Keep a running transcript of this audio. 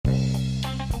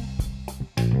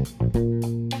The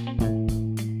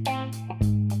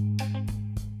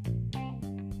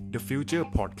Future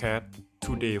Podcast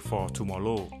Today for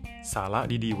Tomorrow สาระ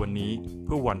ดีๆวันนี้เ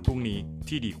พื่อวันพรุ่งนี้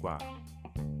ที่ดีกว่า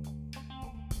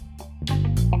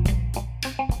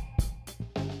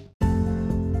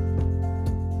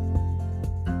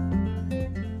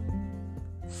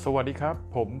สวัสดีครับ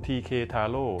ผม TK ทา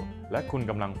โร่และคุณ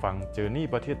กำลังฟัง Journey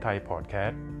ประเทศไทย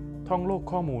Podcast ท่องโลก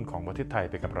ข้อมูลของประเทศไทย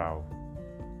ไปกับเรา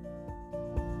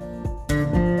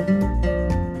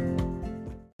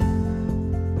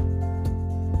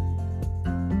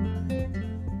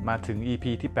มาถึง EP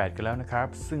ที่ 8 กันแล้วนะครับ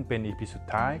ซึ่งเป็น EP สุด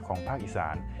ท้ายของภาคอีสา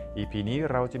น EP นี้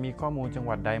เราจะมีข้อมูลจังห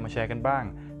วัดใดมาแชร์กันบ้าง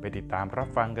ไปติดตามรับ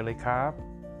ฟังกันเลยครับ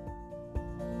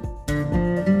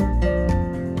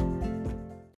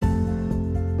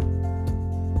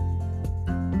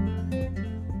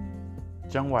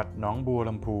จังหวัดหนองบัว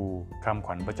ลำพูคำข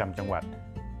วัญประจำจังหวัด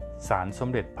ศาลสม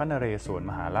เด็จพระนเรศวร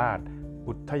มหาราช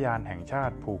อุทยานแห่งชา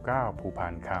ติภูเก้าภูพา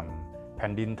นคำแผ่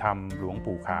นดินธรรมหลวง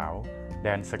ปู่ขาวแด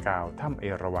นสกาวถ้ำเอ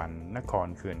ราวัณนคร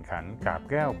เขื่อนขันกาบ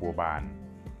แก้วบัวบาน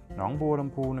หนองบัวลำ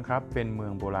พูนะครับเป็นเมือ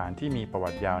งโบราณที่มีประวั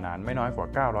ติยาวนานไม่น้อยกว่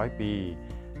า900ปี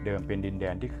เดิมเป็นดินแด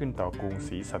นที่ขึ้นต่อกรุงศ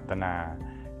รีสัตนา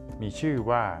มีชื่อ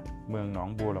ว่าเมืองหนอง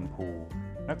บัวลำพู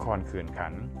นครเขื่อนขั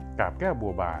นกาบแก้วบั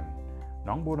วบานหน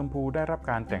องบัวลำพูได้รับ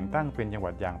การแต่งตั้งเป็นจังห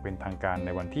วัดอย่างเป็นทางการใน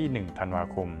วันที่1ธันวา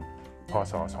คมพ.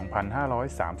ศ.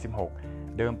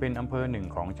 2536เดิมเป็นอำเภอหนึ่ง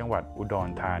ของจังหวัดอุดร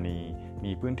ธานี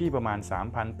มีพื้นที่ประมาณ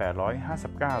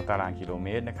 3,859 ตารางกิโลเม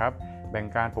ตรนะครับแบ่ง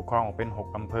การปกครองออกเป็น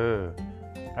6อำเภอ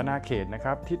อาณาเขตนะค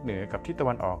รับทิศเหนือกับทิศตะ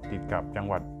วันออกติดกับจัง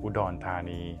หวัดอุดรธา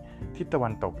นีทิศตะวั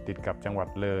นตกติดกับจังหวัด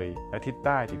เลยและทิศใ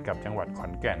ต้ติดกับจังหวัดขอ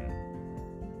นแก่น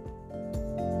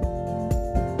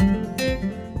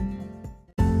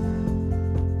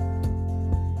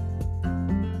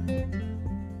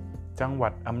จังหวั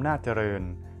ดอำนาจเจริญ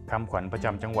คำขวัญประจ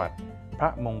ำจังหวัดพระ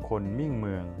มงคลมิ่งเ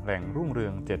มืองแหล่งรุ่งเรื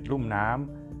อง7ลุ่มน้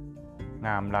ำง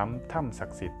ามล้ำถ้ำศั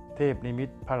กดิ์สิทธิ์เทพนิมิต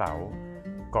พระเหลา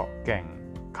เกาะแก่ง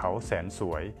เขาแสนส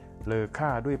วยเลอค่า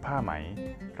ด้วยผ้าไหม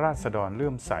ราษฎรเลื่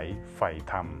อมใสใฝ่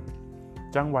ธรรม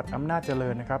จังหวัดอำนาจเจริ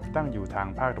ญนะครับตั้งอยู่ทาง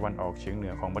ภาคตะวันออกเฉียงเหนื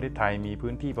อของประเทศไทยมี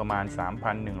พื้นที่ประมาณ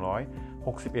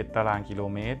 3,161 ตารางกิโล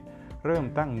เมตรเริ่ม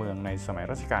ตั้งเมืองในสมัย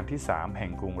รัชกาลที่3แห่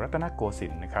งกรุงรัตนโกสิ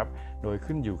นทร์นะครับโดย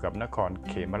ขึ้นอยู่กับนคร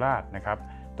เขมราชนะครับ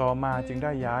ต่อมาจึงไ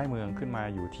ด้ย้ายเมืองขึ้นมา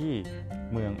อยู่ที่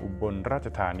เมืองอุบลราช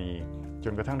ธานีจ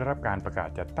นกระทั่งได้รับการประกาศ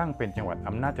จัดตั้งเป็นจังหวัด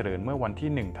อำนาจเจริญเมื่อวันที่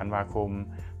1ธันวาคม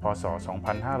พ.ศ.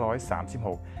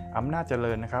 2536อำนาจเจ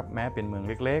ริญนะครับแม้เป็นเมือง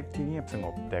เล็กๆที่เงียบสง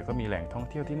บแต่ก็มีแหล่งท่อง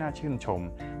เที่ยวที่น่าชื่นชม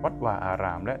วัดวาอาร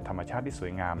ามและธรรมชาติที่สว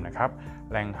ยงามนะครับ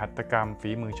แหล่งหัตถกรรม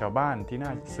ฝีมือชาวบ้านที่น่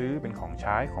าซื้อเป็นของใ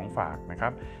ช้ของฝากนะครั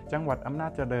บจังหวัดอำนา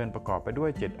จเจริญประกอบไปด้วย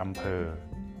7อำเภอ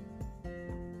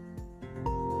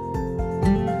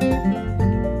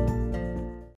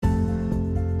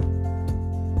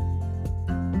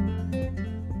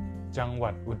จังห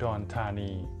วัดอุดรธานี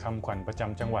คำขวัญประจ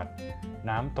ำจังหวัด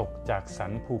น้ำตกจากสั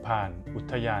นภูพานอุ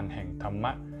ทยานแห่งธรรม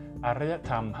ะอารย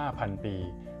ธรรม 5,000 ปี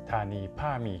ธานีผ้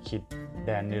าหมี่คิดแด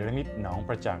นเนรมิตหนองป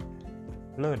ระจักษ์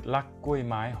เลิศลักกล้วย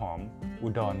ไม้หอมอุ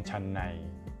ดรชันใน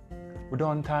อุด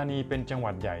รธานีเป็นจังห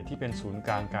วัดใหญ่ที่เป็นศูนย์ก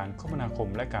ลางการคมนาคม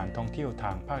และการท่องเที่ยวท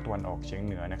างภาคตะวันออกเฉียงเ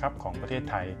หนือนะครับของประเทศ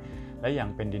ไทยและยัง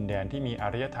เป็นดินแดนที่มีอา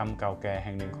รยธรรมเก่าแก่แ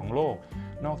ห่งหนึ่งของโลก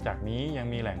นอกจากนี้ยัง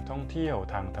มีแหล่งท่องเที่ยว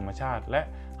ทางธรรมชาติและ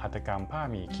หัตถกรรมผ้า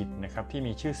หมี่ขิดนะครับที่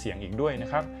มีชื่อเสียงอีกด้วยนะ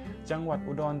ครับจังหวัด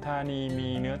อุดรธานีมี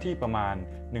เนื้อที่ประมาณ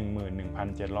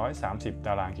 11,730 ต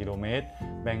ารางกิโลเมตร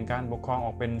แบ่งการปกครองอ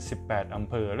อกเป็น18อำ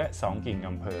เภอและ2กิ่ง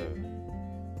อำเภอ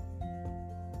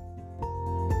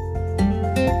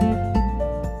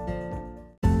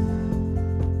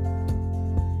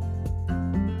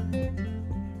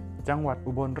จังหวัด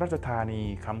อุบลราชธานี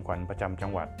คำขวัญประจำจั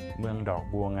งหวัดเมืองดอก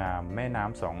บัวงามแม่น้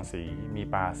ำสองสีมี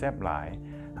ปลาแซ่บหลาย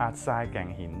หาดทรายแก่ง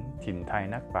หินถิ่นไทย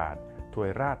นักปราชญ์ถวย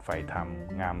ราชไฟธรรม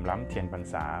งามล้ำเทียนพรร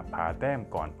ษาผาแต้ม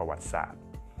ก่อนประวัติศาสตร์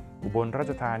อุบลรา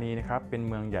ชธานีนะครับเป็น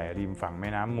เมืองใหญ่ริมฝั่งแม่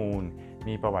น้ำมูล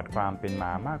มีประวัติความเป็นม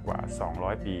ามากกว่า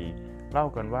200ปีเล่า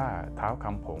กันว่าท้าวค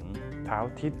ำผงท้าว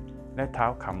ทิศและท้า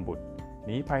วคำบุตรห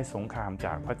นีภัยสงครามจ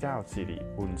ากพระเจ้าสิริ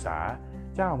บุญษา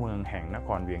เจ้าเมืองแห่งนค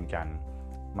รเวียงจันทร์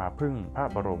มาพึ่งพระ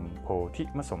บรมโพธิ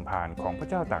มสมภารของพระ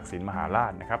เจ้าตากสินมหารา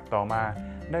ชนะครับต่อมา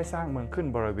ได้สร้างเมืองขึ้น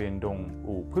บริเวณดง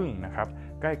อู่พึ่งนะครับ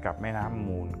ใกล้กับแม่น้ำ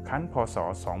มูลครั้นพ.ศ.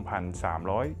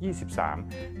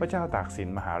 2323พระเจ้าตากสิน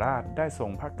มหาราชได้ทร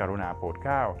งพระกรุณาโปรดเก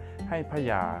ล้าให้พระ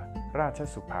ยาราช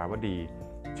สุภาวดี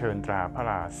เชิญตราพระ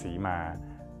ราสีมา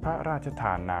พระราชท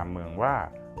านนามเมืองว่า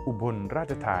อุบลรา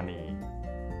ชธานี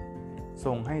ท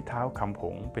รงให้ท้าวคำผ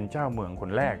งเป็นเจ้าเมืองค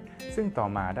นแรกซึ่งต่อ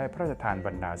มาได้พระราชทานบ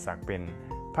รรดาศักดิ์เป็น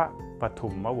พระปทุ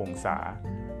มวงศา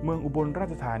เมืองอุบลรา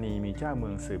ชธานีมีเจ้าเมื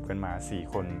องสืบกันมา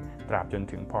4คนตราบจน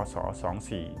ถึงพ.ศ.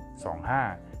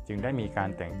 2425จึงได้มีการ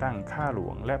แต่งตั้งข้าหล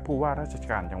วงและผู้ว่าราช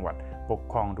การจังหวัดปก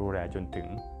ครองดูแลจนถึง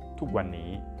ทุกวัน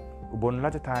นี้อุบลร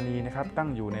าชธานีนะครับตั้ง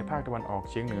อยู่ในภาคตะวันออก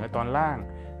เฉียงเหนือตอนล่าง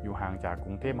อยู่ห่างจากก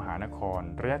รุงเทพมหานคร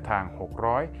ระยะทาง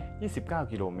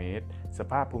629กิโลเมตรส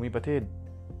ภาพภูมิประเทศ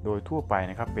โดยทั่วไป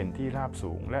นะครับเป็นที่ราบ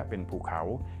สูงและเป็นภูเขา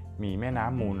มีแม่น้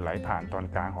ำมูลไหลผ่านตอน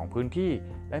กลางของพื้นที่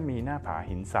และมีหน้าผา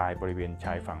หินทรายบริเวณช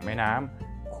ายฝั่งแม่น้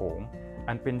ำโขง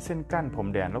อันเป็นเส้นกั้นพรม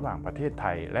แดนระหว่างประเทศไท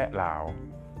ยและลาว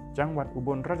จังหวัดอุบ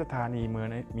ลราชธานี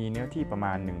มีเนื้อที่ประม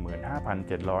าณ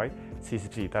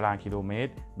 15,744 ตารางกิโลเมต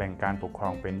รแบ่งการปกครอ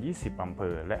งเป็น20อำเภ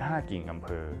อและ5กิ่งอำเภ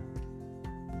อ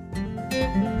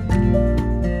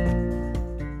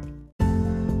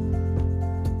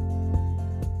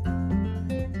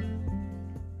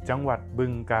จังหวัดบึ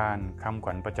งกาฬคำข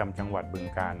วัญประจำจังหวัดบึง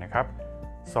กาฬนะครับ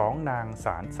2นางส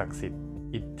ารศักดิ์สิทธิ์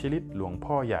อิทธิฤทธิ์หลวง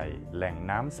พ่อใหญ่แหล่ง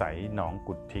น้ำใสหนอง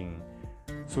กุดทิง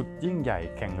สุดยิ่งใหญ่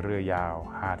แข่งเรือยาว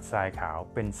หาดทรายขาว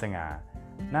เป็นสง่า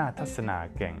หน้าทัศนา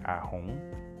แก่งอาหง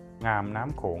งามน้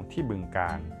ำโขงที่บึงก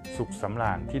าฬสุขสำร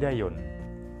าญที่ได้ยนต์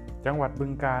จังหวัดบึ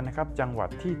งกาฬนะครับจังหวัด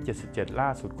ที่77ล่า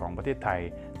สุดของประเทศไทย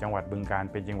จังหวัดบึงกาฬ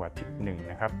เป็นจังหวัดที่1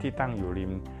นะครับที่ตั้งอยู่ริ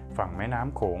มฝั่งแม่น้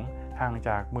ำโขงห่าง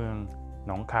จากเมืองห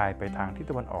นองคายไปทางทิศ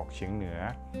ตะวันออกเฉียงเหนือ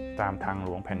ตามทางหล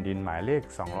วงแผ่นดินหมายเลข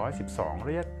212ร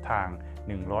ะยะทาง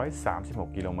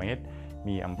136กิโลเมตร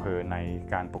มีอำเภอใน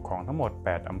การปกครองทั้งหมด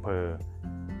8อำเภอ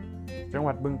จังห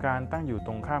วัดบึงกาฬตั้งอยู่ต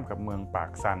รงข้ามกับเมืองปา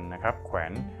กสันนะครับแขว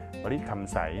นปริค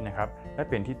ำใสนะครับและ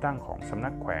เป็นที่ตั้งของสำนั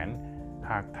กแขวน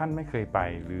หากท่านไม่เคยไป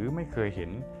หรือไม่เคยเห็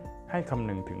นให้คำ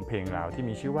นึงถึงเพลงลาวที่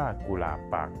มีชื่อว่ากุหลาบ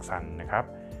ปากสันนะครับ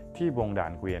ที่วงด่า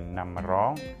นเกวียนนำมาร้อ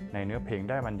งในเนื้อเพลง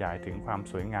ได้บรรยายถึงความ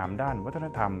สวยงามด้านวัฒน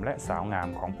ธรรมและสาวงาม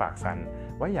ของปากสัน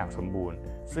ไว้อย่างสมบูรณ์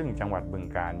ซึ่งจังหวัดบึง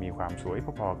กาฬมีความสวย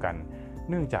พอๆกัน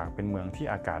เนื่องจากเป็นเมืองที่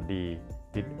อากาศดี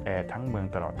ติดแอร์ทั้งเมือง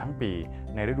ตลอดทั้งปี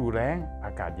ในฤดูแล้งอ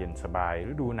ากาศเย็นสบาย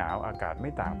ฤดูหนาวอากาศไม่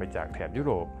ต่างไปจากแถบยุโ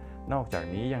รปนอกจาก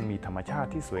นี้ยังมีธรรมชาติ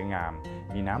ที่สวยงาม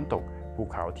มีน้ำตกภู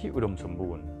เขาที่อุดมสม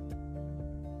บูรณ์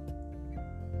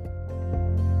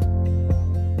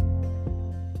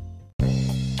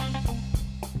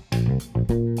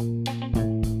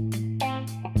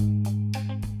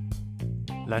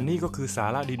และนี่ก็คือสา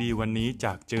ระดีๆวันนี้จ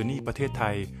าก Journey ประเทศไท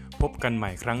ยพบกันให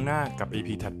ม่ครั้งหน้ากับ EP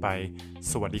ถัดไป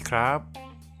สวัสดีครับ